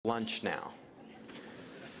lunch now.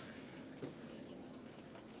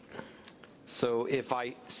 So if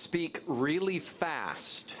I speak really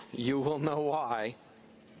fast, you will know why.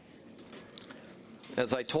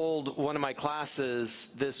 As I told one of my classes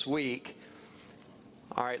this week,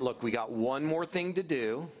 all right, look, we got one more thing to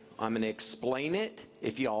do. I'm going to explain it.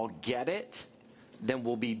 If y'all get it, then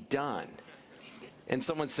we'll be done. And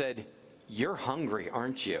someone said, "You're hungry,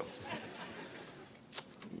 aren't you?"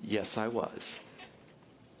 Yes, I was.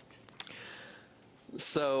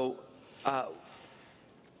 So,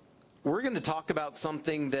 we're going to talk about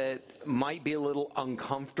something that might be a little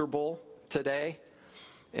uncomfortable today.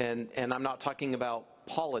 And I'm not talking about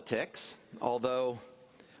politics, although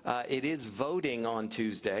it is voting on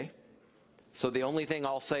Tuesday. So the only thing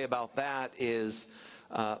I'll say about that is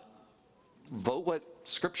vote what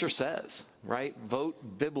Scripture says, right? Vote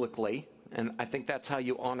biblically. And I think that's how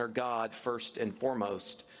you honor God first and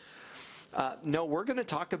foremost. No, we're going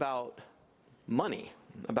to talk about money,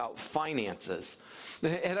 about finances.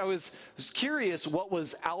 And I was curious what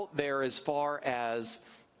was out there as far as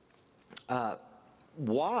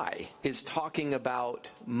why is talking about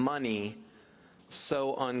money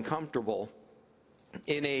so uncomfortable.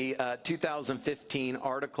 In a 2015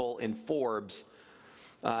 article in Forbes,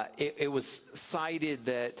 it was cited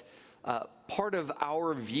that part of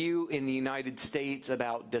our view in the United States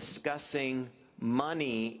about discussing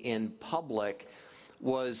money in public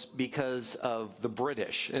was because of the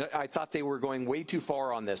British. And I thought they were going way too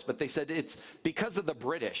far on this, but they said it's because of the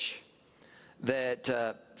British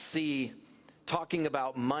that see talking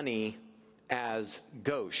about money as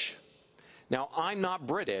gauche. Now, I'm not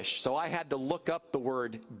British, so I had to look up the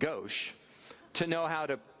word gauche to know how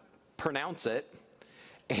to pronounce it,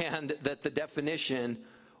 and that the definition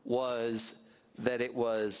was that it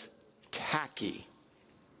was tacky.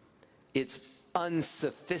 It's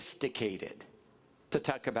unsophisticated to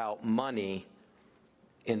talk about money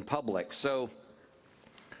in public. So,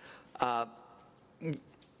 I'm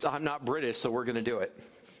not British, so we're going to do it.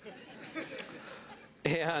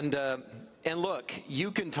 And look, you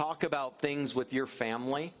can talk about things with your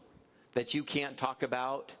family that you can't talk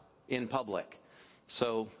about in public.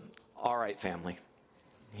 So, all right, family,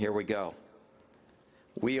 here we go.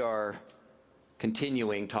 We are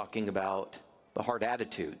continuing talking about the hard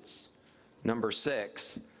attitudes. Number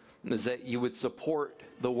 6 is that you would support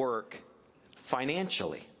the work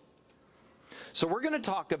financially. So we're going to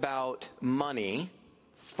talk about money,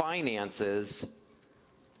 finances,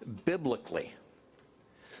 biblically.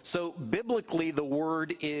 So biblically, the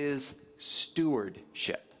word is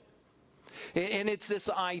stewardship. And it's this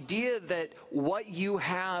idea that what you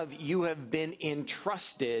have been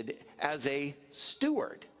entrusted as a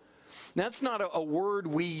steward. That's not a word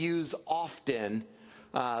we use often.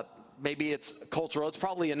 Maybe it's cultural. It's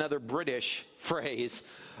probably another British phrase.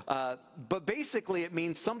 But basically, it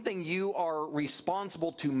means something you are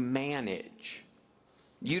responsible to manage.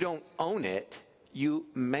 You don't own it. You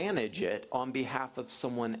manage it on behalf of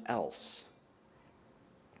someone else.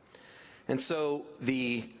 And so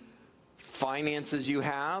the finances you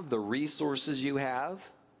have, the resources you have,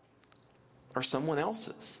 are someone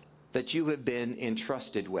else's that you have been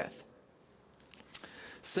entrusted with.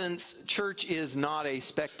 Since church is not a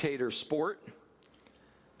spectator sport,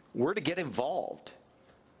 we're to get involved.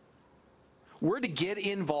 We're to get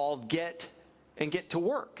involved, get to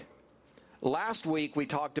work. Last week, we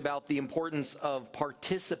talked about the importance of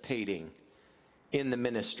participating in the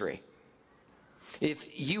ministry.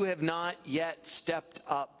 If you have not yet stepped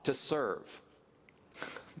up to serve,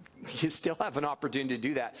 you still have an opportunity to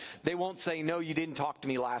do that. They won't say, "No, you didn't talk to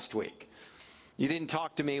me last week. You didn't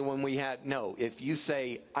talk to me when we had..." No, if you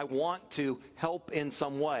say, "I want to help in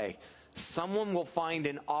some way," someone will find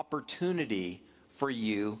an opportunity for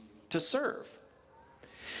you to serve.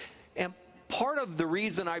 And part of the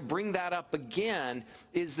reason I bring that up again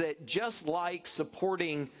is that just like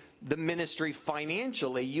supporting the ministry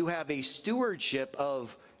financially, you have a stewardship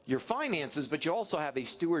of your finances, but you also have a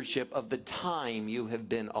stewardship of the time you have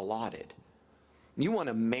been allotted. You want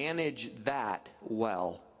to manage that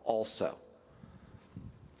well also.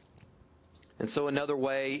 And so another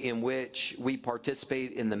way in which we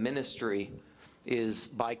participate in the ministry is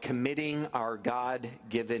by committing our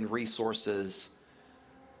God-given resources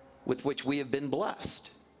with which we have been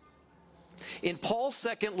blessed. In Paul's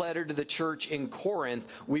second letter to the church in Corinth,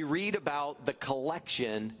 we read about the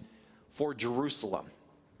collection for Jerusalem.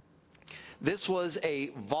 This was a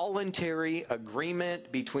voluntary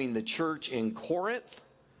agreement between the church in Corinth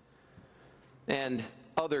and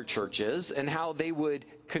other churches, and how they would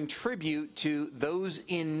contribute to those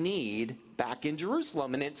in need back in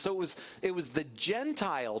Jerusalem. And so it was the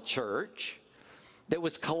Gentile church that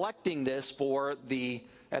was collecting this for the,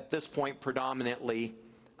 at this point, predominantly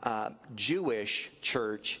Jewish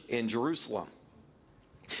church in Jerusalem.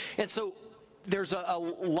 And so there's a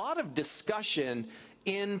lot of discussion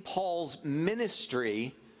in Paul's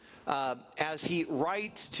ministry as he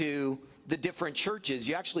writes to the different churches.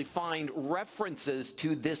 You actually find references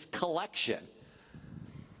to this collection.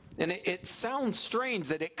 And it sounds strange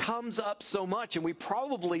that it comes up so much, and we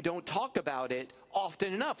probably don't talk about it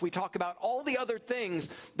often enough. We talk about all the other things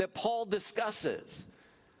that Paul discusses.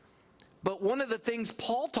 But one of the things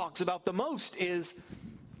Paul talks about the most is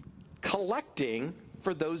collecting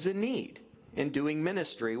for those in need and doing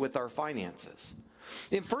ministry with our finances.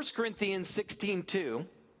 In 1 Corinthians 16:2,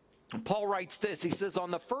 Paul writes this. He says,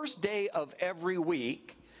 on the first day of every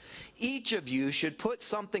week, each of you should put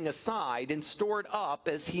something aside and store it up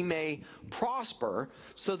as he may prosper,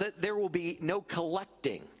 so that there will be no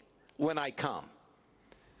collecting when I come.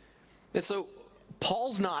 And so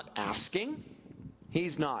Paul's not asking.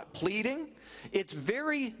 He's not pleading. It's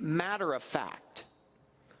very matter of fact.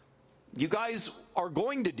 You guys are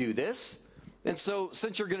going to do this. And so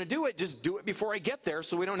since you're going to do it, just do it before I get there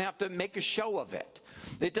so we don't have to make a show of it.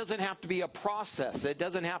 It doesn't have to be a process. It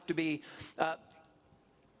doesn't have to be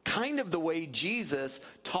kind of the way Jesus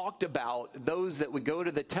talked about those that would go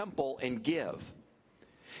to the temple and give.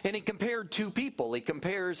 And he compared two people. He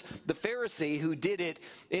compares the Pharisee who did it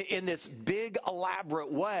in this big,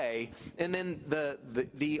 elaborate way, and then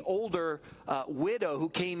the older widow who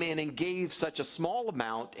came in and gave such a small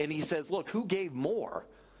amount. And he says, look, who gave more?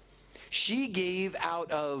 She gave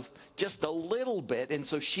out of just a little bit, and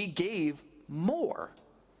so she gave more,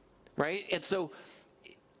 right? And so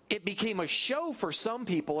it became a show for some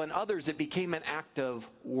people, and others it became an act of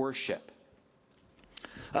worship.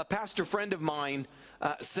 A pastor friend of mine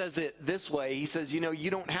says it this way. He says, you know,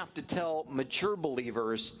 you don't have to tell mature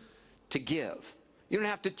believers to give. You don't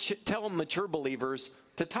have to tell mature believers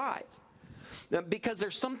to tithe. Because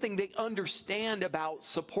there's something they understand about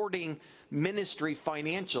supporting ministry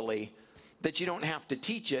financially that you don't have to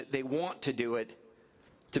teach it. They want to do it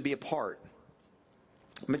to be a part.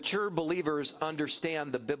 Mature believers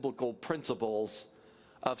understand the biblical principles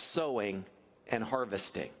of sowing and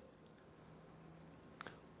harvesting.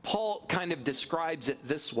 Paul kind of describes it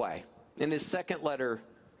this way. In his second letter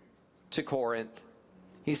to Corinth,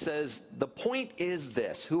 he says, the point is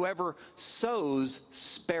this: whoever sows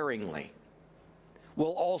sparingly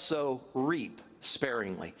will also reap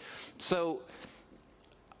sparingly. So,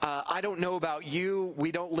 I don't know about you.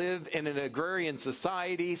 We don't live in an agrarian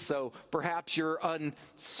society, so perhaps you're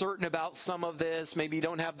uncertain about some of this. Maybe you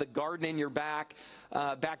don't have the garden in your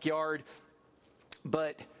backyard.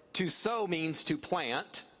 But to sow means to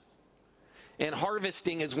plant, and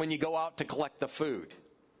harvesting is when you go out to collect the food.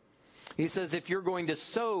 He says if you're going to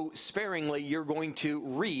sow sparingly, you're going to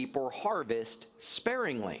reap or harvest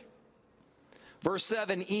sparingly. Verse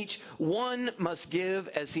 7, each one must give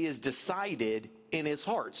as he has decided in his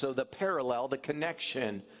heart. So the parallel, the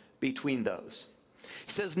connection between those.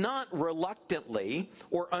 He says, not reluctantly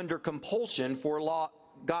or under compulsion, for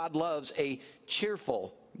God loves a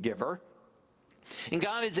cheerful giver. And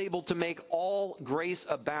God is able to make all grace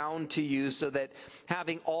abound to you, so that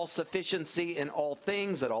having all sufficiency in all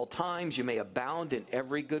things at all times, you may abound in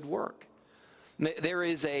every good work. There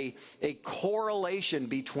is a correlation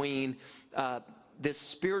between this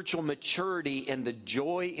spiritual maturity and the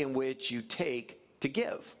joy in which you take to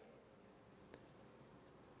give.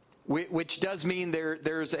 Which does mean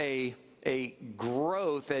there's a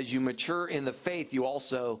growth as you mature in the faith. You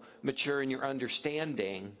also mature in your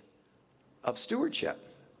understanding of stewardship.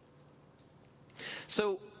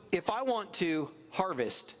 So if I want to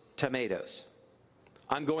harvest tomatoes,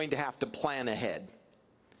 I'm going to have to plan ahead.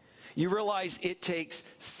 You realize it takes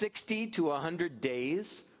 60 to 100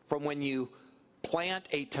 days from when you plant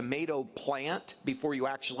a tomato plant before you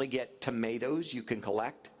actually get tomatoes you can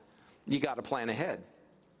collect. You got to plan ahead.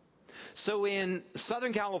 So in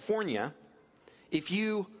Southern California, if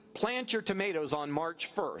you plant your tomatoes on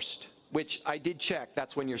March 1st, which I did check,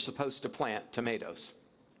 that's when you're supposed to plant tomatoes,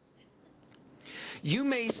 you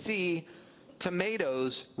may see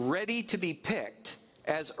tomatoes ready to be picked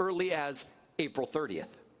as early as April 30th.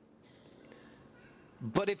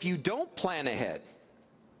 But if you don't plan ahead,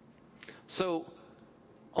 so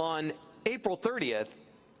on April 30th,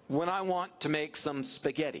 when I want to make some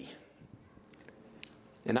spaghetti,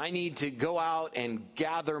 and I need to go out and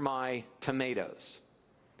gather my tomatoes,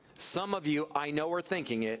 some of you I know are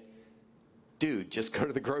thinking it, dude, just go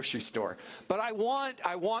to the grocery store. But I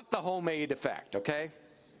want the homemade effect, okay?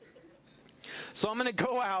 So I'm going to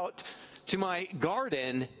go out to my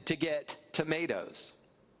garden to get tomatoes.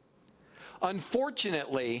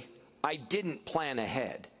 Unfortunately, I didn't plan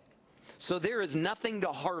ahead. So there is nothing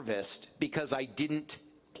to harvest because I didn't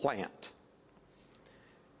plant.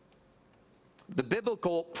 The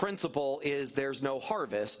biblical principle is there's no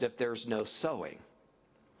harvest if there's no sowing.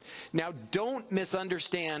 Now, don't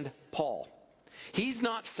misunderstand Paul. He's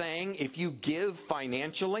not saying if you give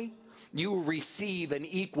financially, you will receive an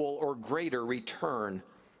equal or greater return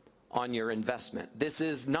on your investment. This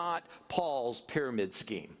is not Paul's pyramid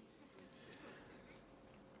scheme.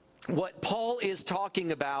 What Paul is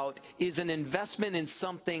talking about is an investment in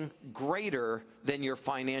something greater than your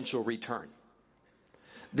financial return.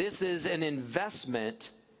 This is an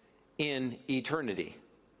investment in eternity,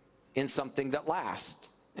 in something that lasts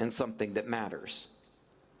and something that matters.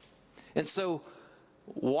 And so,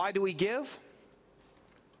 why do we give?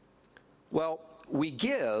 Well, we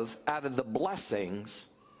give out of the blessings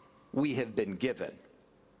we have been given.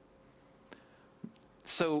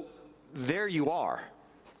 So, there you are,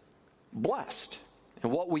 blessed.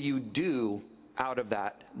 And what will you do out of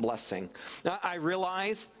that blessing? Now, I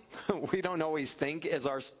realize we don't always think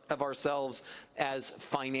of ourselves as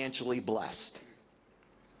financially blessed,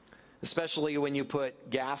 especially when you put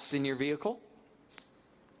gas in your vehicle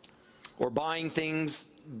or buying things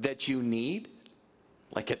that you need,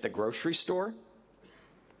 like at the grocery store.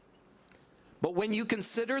 But when you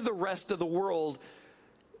consider the rest of the world,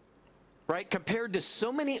 right, compared to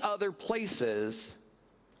so many other places,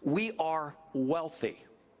 we are wealthy.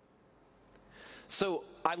 So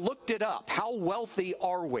I looked it up. How wealthy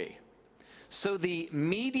are we? So the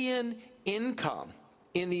median income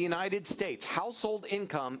in the United States, household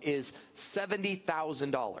income, is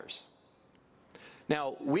 $70,000.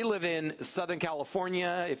 Now, we live in Southern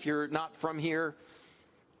California. If you're not from here,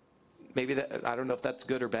 maybe that, I don't know if that's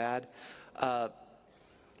good or bad.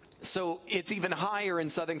 So it's even higher in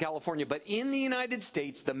Southern California. But in the United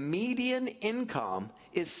States, the median income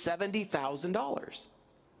is $70,000.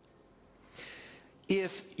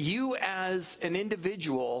 If you as an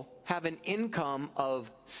individual have an income of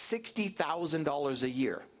 $60,000 a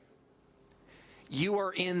year, you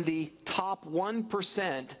are in the top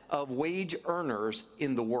 1% of wage earners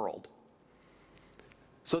in the world.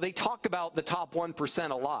 So they talk about the top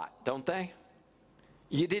 1% a lot, don't they?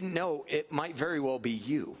 You didn't know it might very well be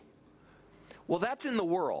you. Well, that's in the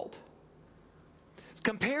world.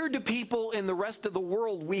 Compared to people in the rest of the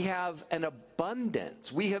world, we have an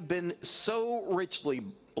abundance. We have been so richly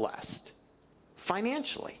blessed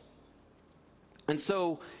financially. And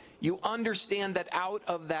so you understand that out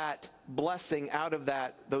of that blessing, out of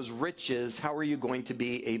those riches, how are you going to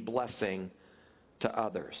be a blessing to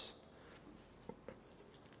others?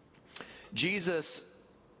 Jesus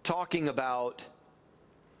talking about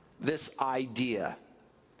this idea.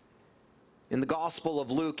 In the Gospel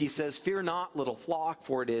of Luke, he says, "Fear not, little flock,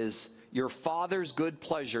 for it is your Father's good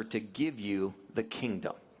pleasure to give you the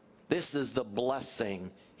kingdom." This is the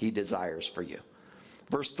blessing he desires for you.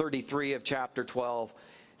 Verse 33 of chapter 12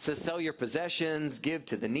 says, "Sell your possessions, give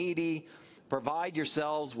to the needy, provide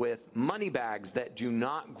yourselves with money bags that do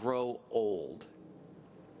not grow old,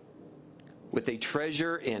 with a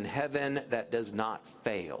treasure in heaven that does not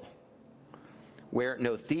fail, where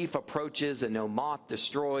no thief approaches and no moth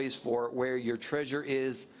destroys, for where your treasure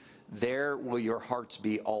is, there will your hearts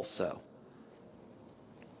be also."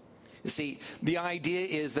 You see, the idea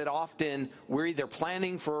is that often we're either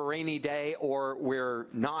planning for a rainy day or we're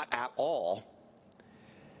not at all.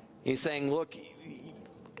 He's saying, look,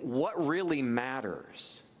 what really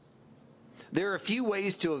matters? There are a few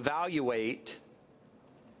ways to evaluate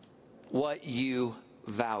what you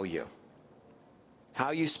value. How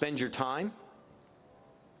you spend your time,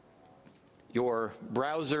 your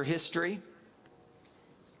browser history,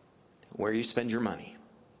 where you spend your money.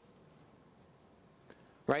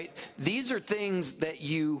 Right? These are things that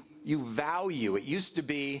you value. It used to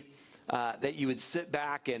be that you would sit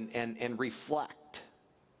back and reflect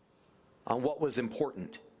on what was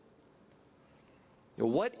important.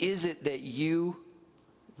 What is it that you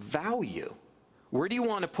value? Where do you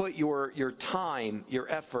want to put your time, your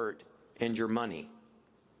effort, and your money?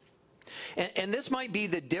 And this might be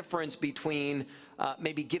the difference between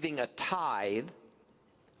maybe giving a tithe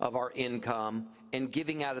of our income and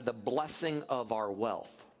giving out of the blessing of our wealth.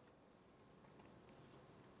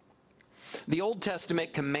 The Old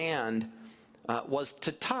Testament command was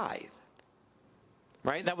to tithe,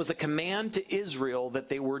 right? That was a command to Israel that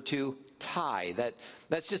they were to tithe.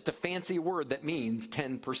 That's just a fancy word that means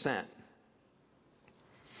 10%.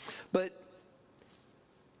 But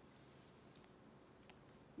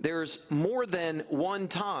there's more than one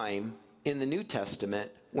time in the New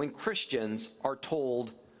Testament when Christians are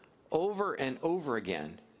told over and over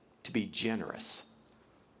again to be generous.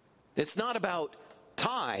 It's not about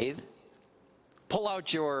tithe, pull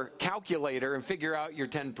out your calculator and figure out your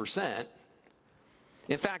 10%.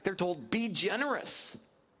 In fact, they're told, be generous.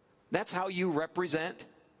 That's how you represent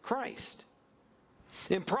Christ.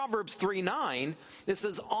 In Proverbs 3:9, it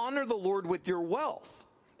says, honor the Lord with your wealth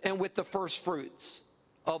and with the first fruits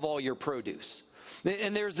of all your produce.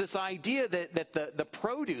 And there's this idea that the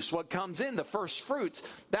produce, what comes in, the first fruits,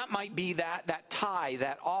 that might be that tithe,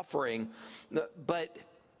 that offering, but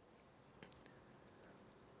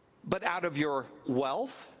out of your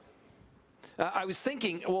wealth. I was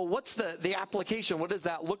thinking, well, what's the application? What does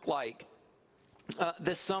that look like?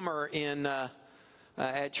 This summer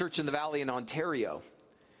at Church in the Valley in Ontario,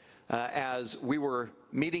 as we were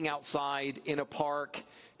meeting outside in a park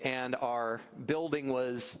and our building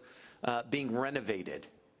was being renovated,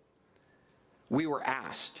 we were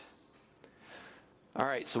asked, all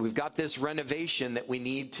right, so we've got this renovation that we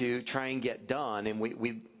need to try and get done, and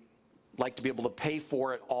we'd like to be able to pay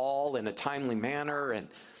for it all in a timely manner,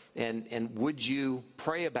 and would you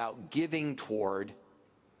pray about giving toward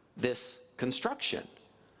this construction?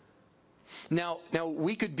 Now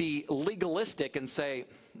we could be legalistic and say,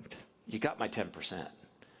 you got my 10%.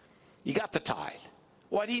 You got the tithe.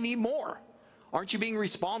 Why do you need more? Aren't you being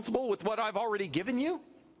responsible with what I've already given you?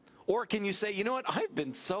 Or can you say, you know what, I've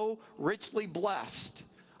been so richly blessed,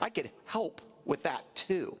 I could help with that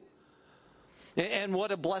too. And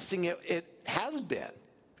what a blessing it has been,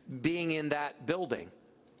 being in that building.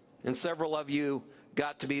 And several of you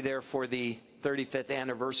got to be there for the 35th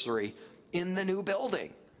anniversary in the new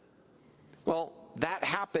building. Well, that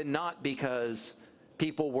happened not because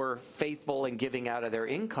people were faithful in giving out of their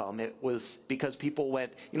income. It was because people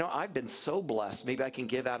went, you know, I've been so blessed, maybe I can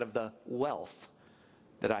give out of the wealth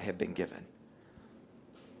that I have been given.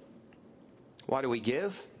 Why do we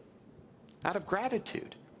give? Out of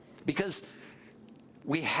gratitude. Because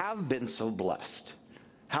we have been so blessed.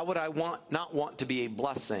 How would I not want to be a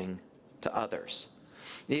blessing to others?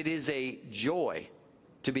 It is a joy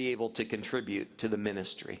to be able to contribute to the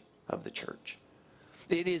ministry of the church.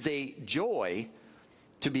 It is a joy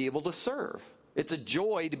to be able to serve. It's a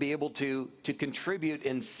joy to be able to contribute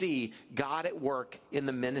and see God at work in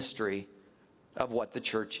the ministry of what the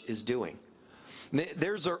church is doing.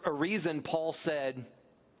 There's a reason Paul said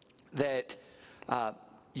that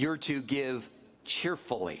you're to give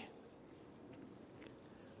cheerfully.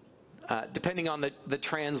 Depending on the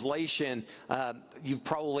translation, you've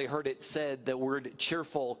probably heard it said the word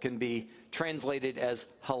cheerful can be translated as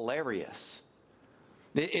hilarious.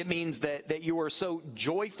 It means that you are so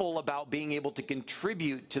joyful about being able to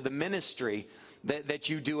contribute to the ministry that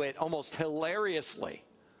you do it almost hilariously,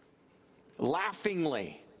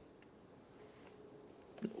 laughingly.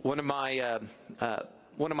 One of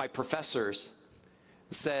my professors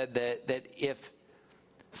said that if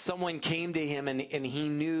someone came to him and he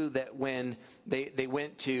knew that when they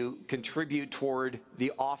went to contribute toward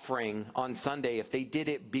the offering on Sunday, if they did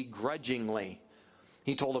it begrudgingly,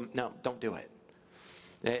 he told them, no, don't do it.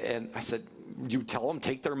 And I said, you tell them,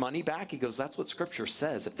 take their money back? He goes, that's what Scripture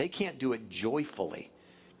says. If they can't do it joyfully,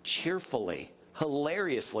 cheerfully,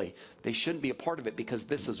 hilariously, they shouldn't be a part of it, because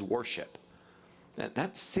this is worship.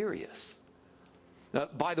 That's serious.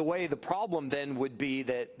 By the way, the problem then would be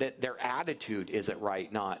that their attitude isn't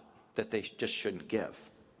right, not that they just shouldn't give.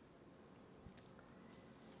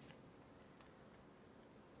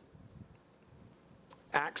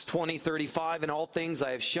 Acts 20:35, in all things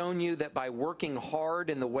I have shown you that by working hard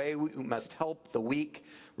in the way we must help the weak.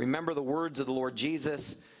 Remember the words of the Lord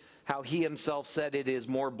Jesus, how he himself said it is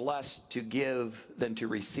more blessed to give than to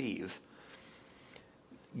receive.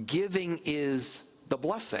 Giving is the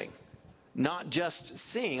blessing, not just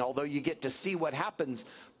seeing, although you get to see what happens,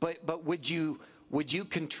 but would you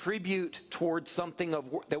contribute towards something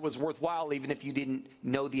that was worthwhile even if you didn't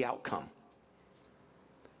know the outcome?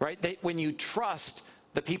 Right? When you trust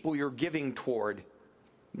the people you're giving toward,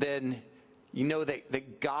 then you know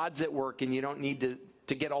that God's at work and you don't need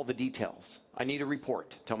to get all the details. I need a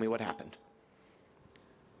report. Tell me what happened.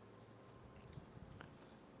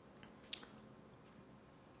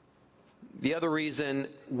 The other reason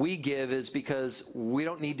we give is because we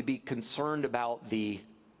don't need to be concerned about the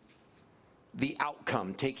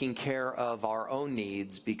outcome, taking care of our own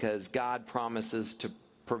needs, because God promises to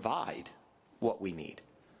provide what we need.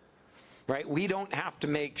 Right? We don't have to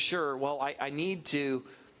make sure, well, I need to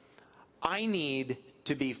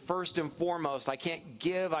be first and foremost. I can't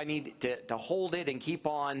give. I need to hold it and keep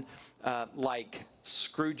on like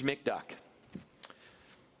Scrooge McDuck.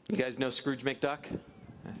 You guys know Scrooge McDuck?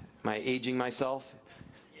 Am I aging myself?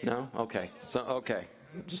 No? Okay. So, okay.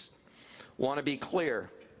 Just want to be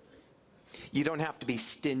clear. You don't have to be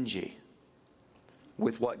stingy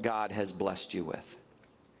with what God has blessed you with.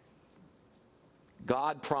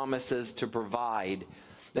 God promises to provide.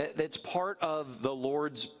 That's part of the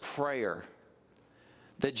Lord's Prayer.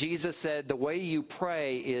 That Jesus said the way you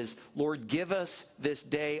pray is, Lord, give us this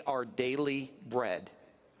day our daily bread.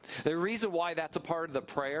 The reason why that's a part of the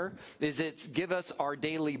prayer is it's give us our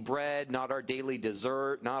daily bread, not our daily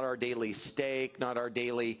dessert, not our daily steak, not our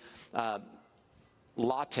daily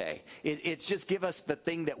latte. It's just give us the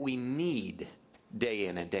thing that we need day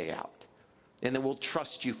in and day out. And then we'll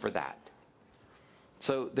trust you for that.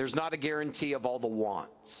 So there's not a guarantee of all the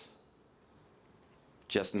wants,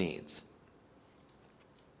 just needs.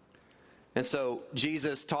 And so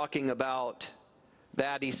Jesus talking about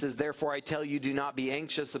that, he says, therefore I tell you, do not be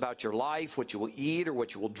anxious about your life, what you will eat or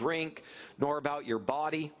what you will drink, nor about your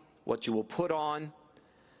body, what you will put on.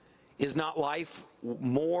 Is not life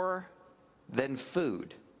more than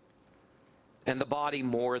food, and the body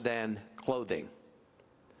more than clothing?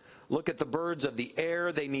 Look at the birds of the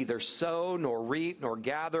air. They neither sow nor reap nor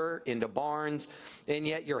gather into barns, and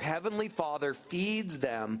yet your heavenly Father feeds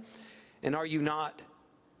them. And are you not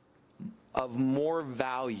of more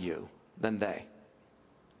value than they?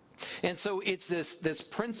 And so it's this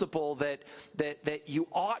principle that you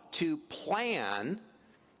ought to plan.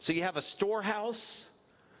 So you have a storehouse,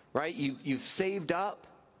 right? You've saved up.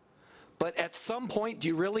 But at some point, do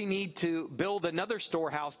you really need to build another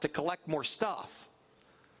storehouse to collect more stuff?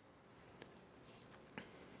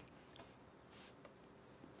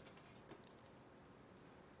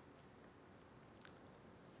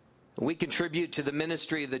 We contribute to the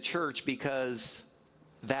ministry of the church because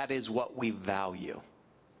that is what we value.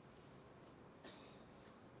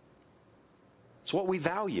 It's what we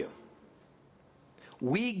value.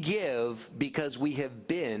 We give because we have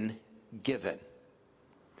been given.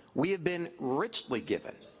 We have been richly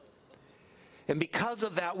given. And because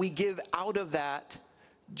of that, we give out of that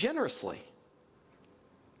generously.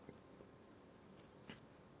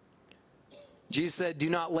 Jesus said, do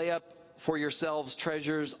not lay up for yourselves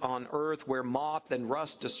treasures on earth where moth and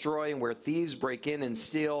rust destroy and where thieves break in and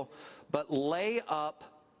steal, but lay up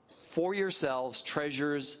for yourselves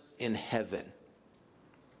treasures in heaven,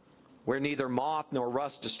 where neither moth nor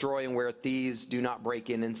rust destroy and where thieves do not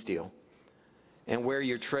break in and steal. And where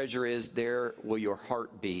your treasure is, there will your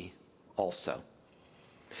heart be also.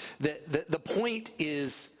 The point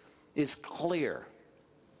is clear.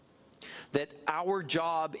 That our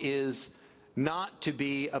job is not to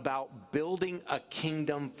be about building a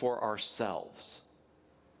kingdom for ourselves.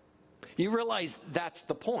 You realize that's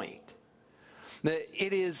the point. That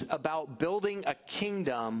it is about building a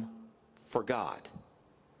kingdom for God.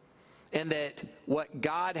 And that what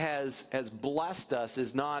God has blessed us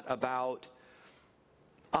is not about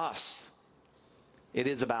us. It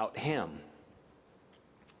is about Him.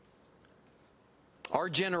 Our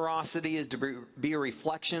generosity is to be a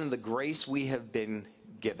reflection of the grace we have been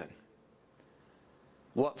given.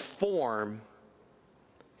 What form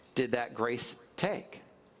did that grace take?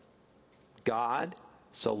 God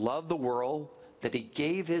so loved the world that He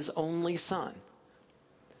gave His only Son,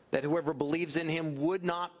 that whoever believes in Him would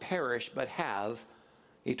not perish but have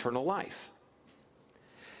eternal life.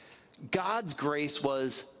 God's grace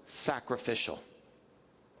was sacrificial.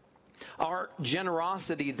 Our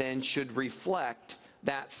generosity then should reflect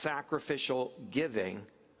that sacrificial giving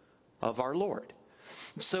of our Lord.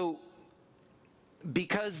 So,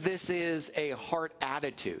 because this is a heart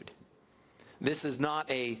attitude, this is not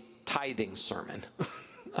a tithing sermon.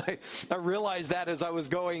 I realized that as I was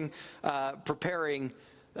preparing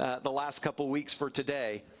the last couple weeks for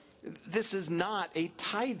today. This is not a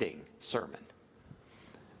tithing sermon.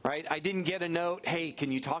 Right? I didn't get a note, hey,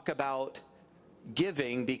 can you talk about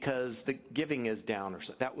giving because the giving is down or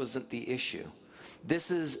so. That wasn't the issue.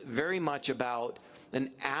 This is very much about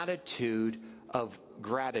an attitude of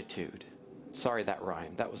gratitude. Sorry that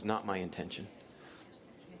rhymed. That was not my intention.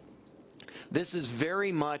 This is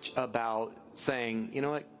very much about saying, you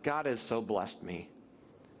know what? God has so blessed me.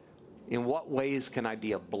 In what ways can I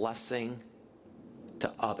be a blessing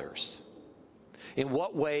to others? In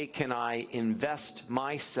what way can I invest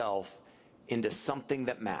myself into something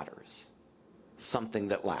that matters, something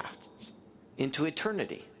that lasts, into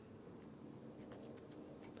eternity?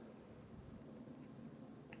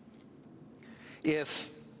 If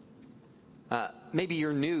maybe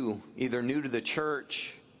you're new, either new to the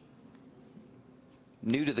church,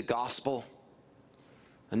 new to the gospel,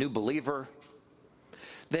 a new believer,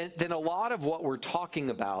 then a lot of what we're talking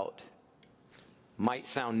about might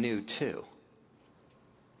sound new too.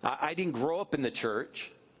 I didn't grow up in the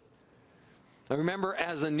church. I remember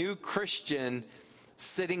as a new Christian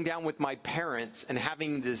sitting down with my parents and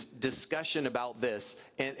having this discussion about this,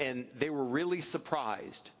 and they were really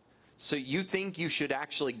surprised. So you think you should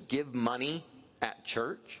actually give money at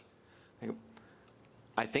church? I go,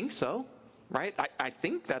 I think so, right? I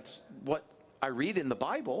think that's what I read in the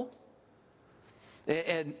Bible.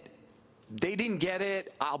 And they didn't get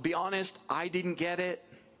it. I'll be honest, I didn't get it.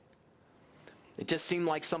 It just seemed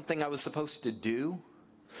like something I was supposed to do.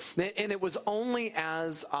 And it was only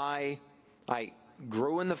as I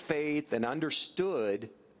grew in the faith and understood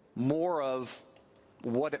more of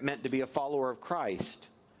what it meant to be a follower of Christ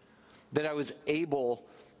that I was able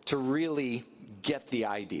to really get the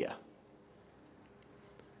idea.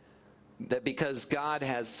 That because God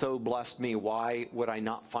has so blessed me, why would I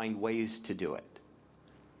not find ways to do it?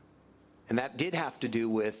 And that did have to do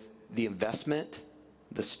with the investment,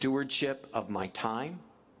 the stewardship of my time,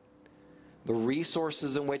 the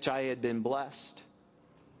resources in which I had been blessed,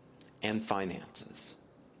 and finances.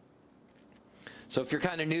 So if you're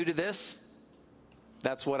kind of new to this,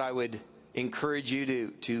 that's what I would encourage you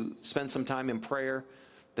to spend some time in prayer,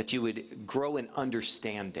 that you would grow in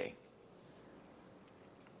understanding.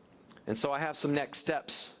 And so I have some next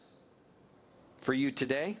steps for you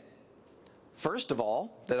today. First of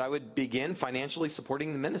all, that I would begin financially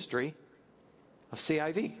supporting the ministry of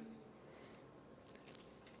CIV.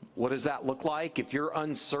 What does that look like? If you're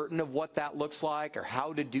uncertain of what that looks like or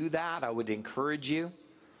how to do that, I would encourage you.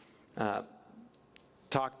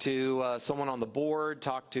 Talk to someone on the board,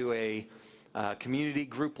 talk to a community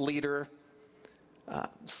group leader,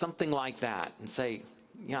 something like that, and say,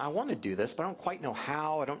 I want to do this, but I don't quite know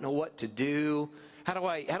how. I don't know what to do. How do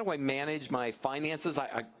I manage my finances?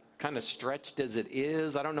 I kind of stretched as it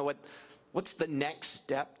is. I don't know what's the next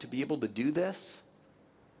step to be able to do this.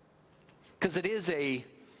 Because it is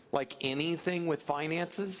like anything with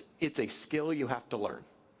finances, it's a skill you have to learn.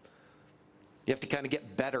 You have to kind of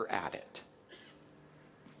get better at it.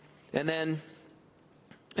 And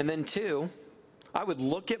then two, I would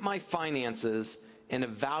look at my finances and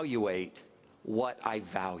evaluate what I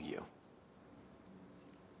value.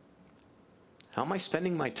 How am I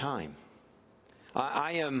spending my time?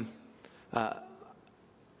 I am,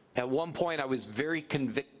 at one point I was very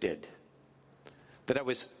convicted that I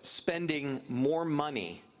was spending more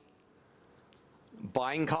money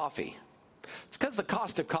buying coffee. It's because the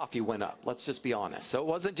cost of coffee went up, let's just be honest. So it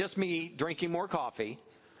wasn't just me drinking more coffee,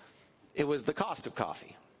 it was the cost of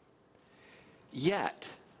coffee. Yet,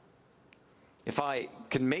 if I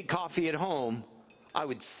can make coffee at home, I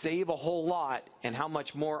would save a whole lot, and how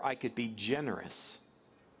much more I could be generous.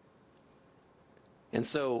 And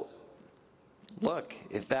so, look,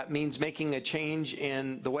 if that means making a change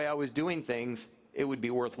in the way I was doing things, it would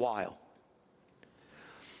be worthwhile.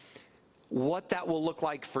 What that will look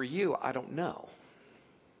like for you, I don't know.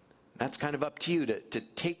 That's kind of up to you to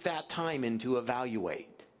take that time and to evaluate.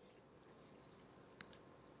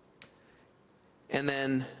 And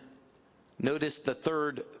then notice the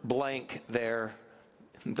third blank there.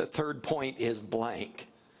 The third point is blank.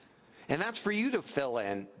 And that's for you to fill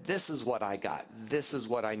in. This is what I got. This is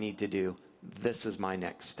what I need to do. This is my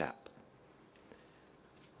next step.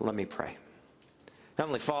 Let me pray.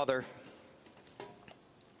 Heavenly Father,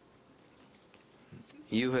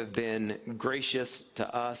 you have been gracious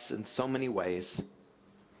to us in so many ways.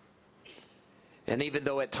 And even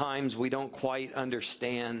though at times we don't quite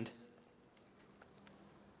understand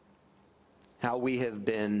how we have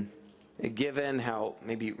been given, how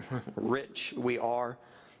maybe rich we are,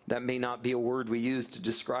 that may not be a word we use to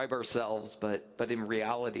describe ourselves, but in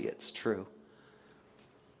reality it's true.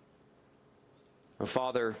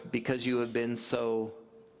 Father, because you have been so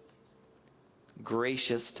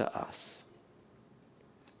gracious to us,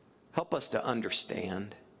 help us to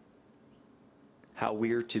understand how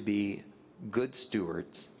we're to be good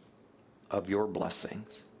stewards of your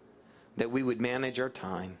blessings, that we would manage our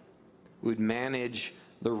time, we would manage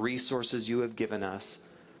the resources you have given us,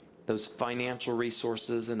 those financial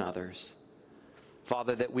resources and others.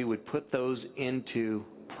 Father, that we would put those into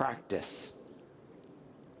practice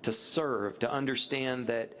to serve, to understand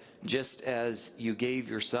that just as you gave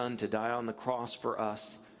your Son to die on the cross for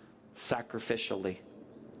us sacrificially,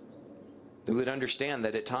 we would understand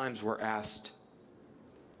that at times we're asked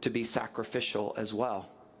to be sacrificial as well,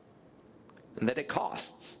 and that it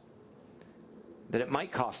costs, that it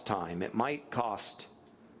might cost time, it might cost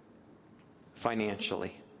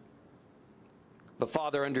financially. But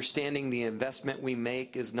Father, understanding the investment we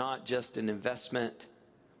make is not just an investment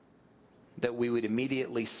that we would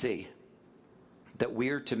immediately see, that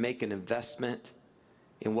we're to make an investment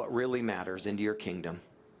in what really matters, into your kingdom.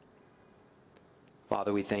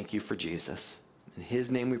 Father, we thank you for Jesus. In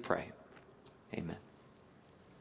his name we pray. Amen.